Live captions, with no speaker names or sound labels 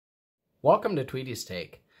Welcome to Tweety's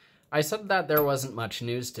Take. I said that there wasn't much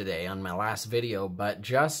news today on my last video, but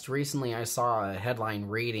just recently I saw a headline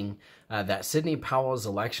reading that Sidney Powell's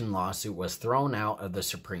election lawsuit was thrown out of the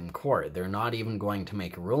Supreme Court. They're not even going to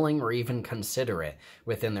make a ruling or even consider it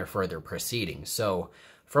within their further proceedings. So,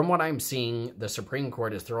 from what I'm seeing, the Supreme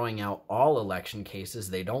Court is throwing out all election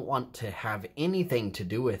cases. They don't want to have anything to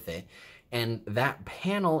do with it. And that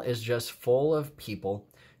panel is just full of people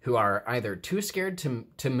who are either too scared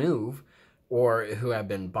to move, or who have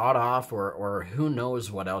been bought off, or who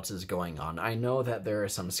knows what else is going on. I know that there are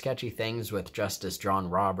some sketchy things with Justice John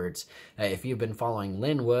Roberts. If you've been following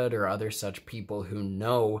Linwood or other such people who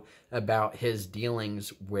know about his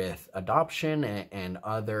dealings with adoption and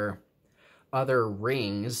other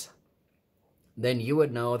rings, then you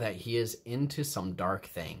would know that he is into some dark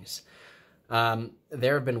things.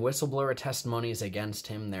 There have been whistleblower testimonies against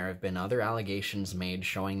him. There have been other allegations made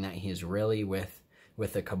showing that he's really with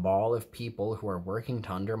a cabal of people who are working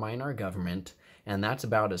to undermine our government, and that's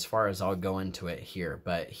about as far as I'll go into it here.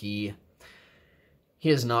 But he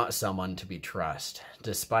is not someone to be trusted.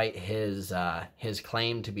 Despite his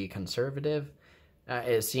claim to be conservative,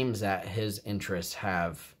 it seems that his interests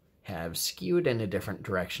have skewed in a different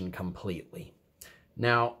direction completely.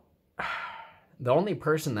 Now, the only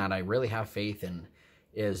person that I really have faith in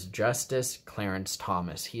is Justice Clarence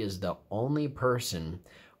Thomas. He is the only person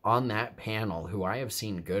on that panel who I have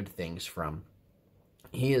seen good things from.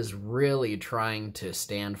 He is really trying to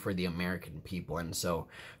stand for the American people, and so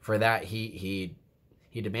for that he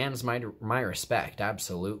demands my respect,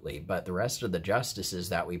 absolutely. But the rest of the justices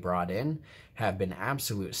that we brought in have been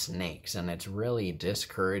absolute snakes, and it's really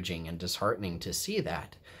discouraging and disheartening to see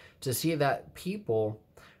that people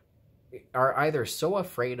are either so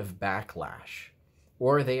afraid of backlash,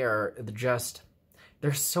 or they're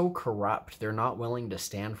so corrupt, they're not willing to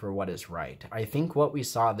stand for what is right. I think what we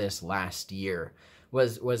saw this last year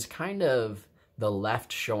was kind of the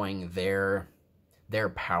left showing their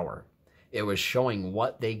power. It was showing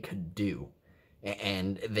what they could do.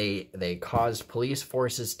 And they caused police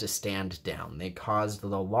forces to stand down. They caused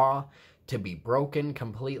the law to be broken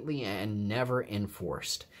completely and never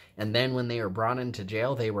enforced. And then when they were brought into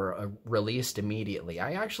jail, they were released immediately.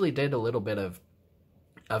 I actually did a little bit of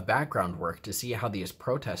background work to see how these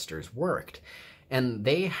protesters worked. And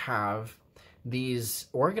they have these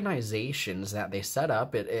organizations that they set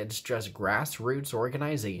up. It's just grassroots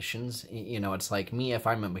organizations. You know, it's like me, if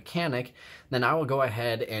I'm a mechanic, then I will go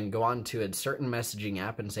ahead and go on to a certain messaging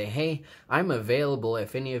app and say, hey, I'm available.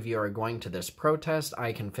 If any of you are going to this protest,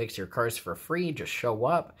 I can fix your cars for free. Just show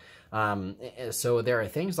up. So there are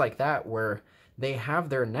things like that where they have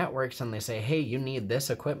their networks and they say, hey, you need this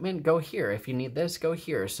equipment, go here. If you need this, go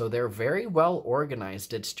here. So they're very well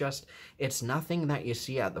organized. It's nothing that you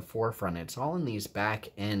see at the forefront. It's all in these back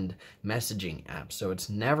end messaging apps. So it's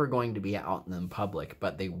never going to be out in the public,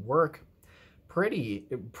 but they work pretty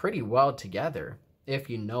well together if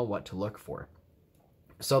you know what to look for.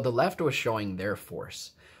 So the left was showing their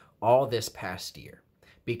force all this past year,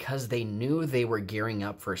 because they knew they were gearing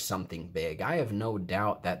up for something big. I have no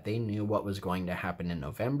doubt that they knew what was going to happen in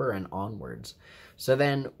November and onwards. So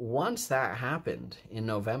then once that happened in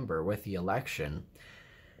November with the election,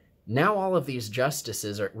 now all of these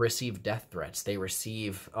justices receive death threats. They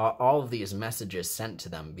receive all of these messages sent to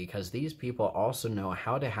them, because these people also know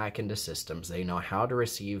how to hack into systems. They know how to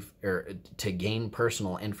receive or to gain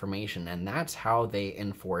personal information, and that's how they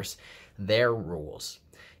enforce their rules.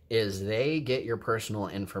 Is they get your personal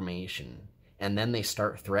information, and then they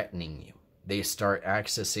start threatening you. They start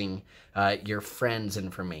accessing your friends'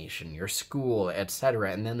 information, your school,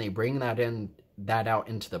 etc., and then they bring that out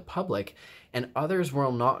into the public, and others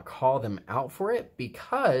will not call them out for it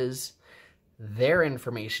because their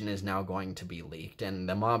information is now going to be leaked, and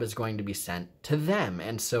the mob is going to be sent to them.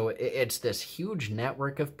 And so it's this huge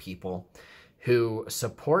network of people who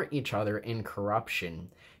support each other in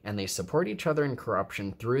corruption. And they support each other in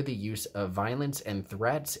corruption through the use of violence and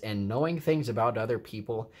threats and knowing things about other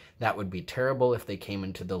people that would be terrible if they came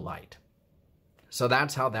into the light. So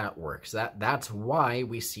that's how that works. That's why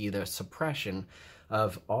we see the suppression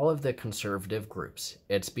of all of the conservative groups.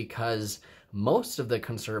 It's because most of the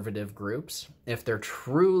conservative groups, if they're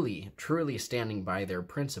truly standing by their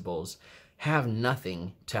principles, have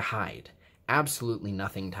nothing to hide. Absolutely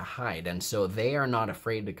nothing to hide. And so they are not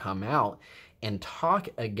afraid to come out and talk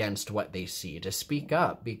against what they see, to speak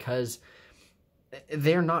up, because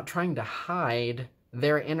they're not trying to hide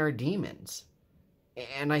their inner demons.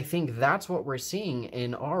 And I think that's what we're seeing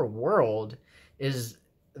in our world, is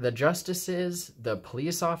the justices, the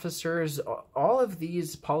police officers, all of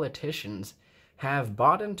these politicians have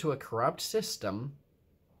bought into a corrupt system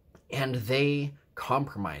and they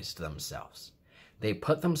compromised themselves. They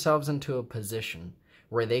put themselves into a position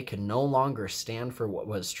where they could no longer stand for what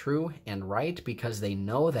was true and right, because they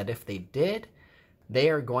know that if they did, they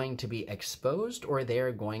are going to be exposed, or they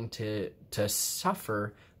are going to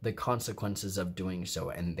suffer the consequences of doing so.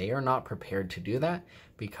 And they are not prepared to do that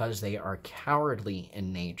because they are cowardly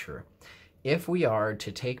in nature. If we are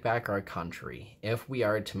to take back our country, if we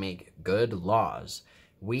are to make good laws,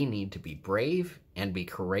 we need to be brave and be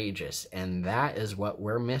courageous. And that is what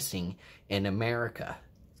we're missing in America.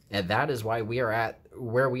 And that is why we are at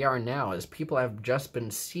where we are now, is people have just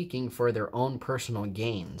been seeking for their own personal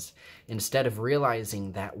gains, instead of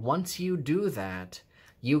realizing that once you do that,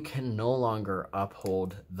 you can no longer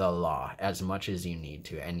uphold the law as much as you need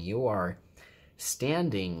to. And you are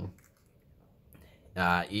standing,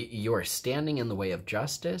 in the way of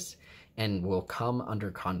justice and will come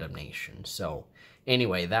under condemnation. So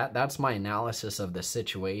anyway, that's my analysis of the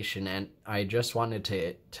situation. And I just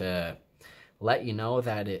wanted to let you know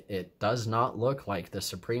that it does not look like the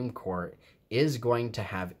Supreme Court is going to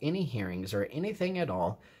have any hearings or anything at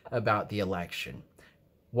all about the election.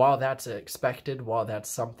 While that's expected, while that's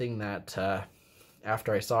something that,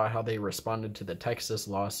 after I saw how they responded to the Texas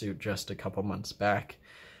lawsuit just a couple months back,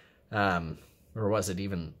 or was it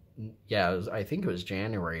even, yeah, I think it was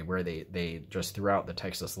January, where they just threw out the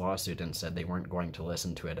Texas lawsuit and said they weren't going to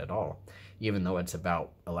listen to it at all, even though it's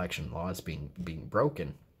about election laws being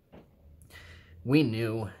broken. We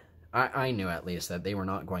knew, I knew at least, that they were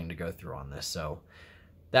not going to go through on this. So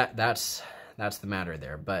that's the matter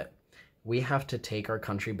there. But we have to take our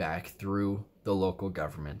country back through the local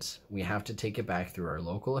governments. We have to take it back through our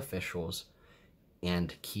local officials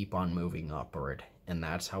and keep on moving upward. And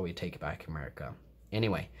that's how we take back America.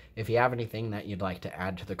 Anyway, if you have anything that you'd like to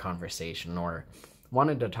add to the conversation, or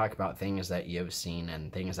wanted to talk about things that you've seen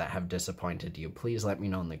and things that have disappointed you, please let me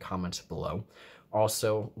know in the comments below.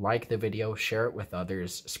 Also, like the video, share it with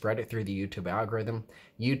others, spread it through the YouTube algorithm.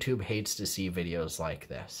 YouTube hates to see videos like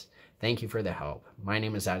this. Thank you for the help. My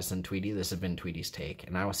name is Addison Tweedy. This has been Tweedy's Take,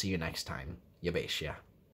 and I will see you next time. Yabasia.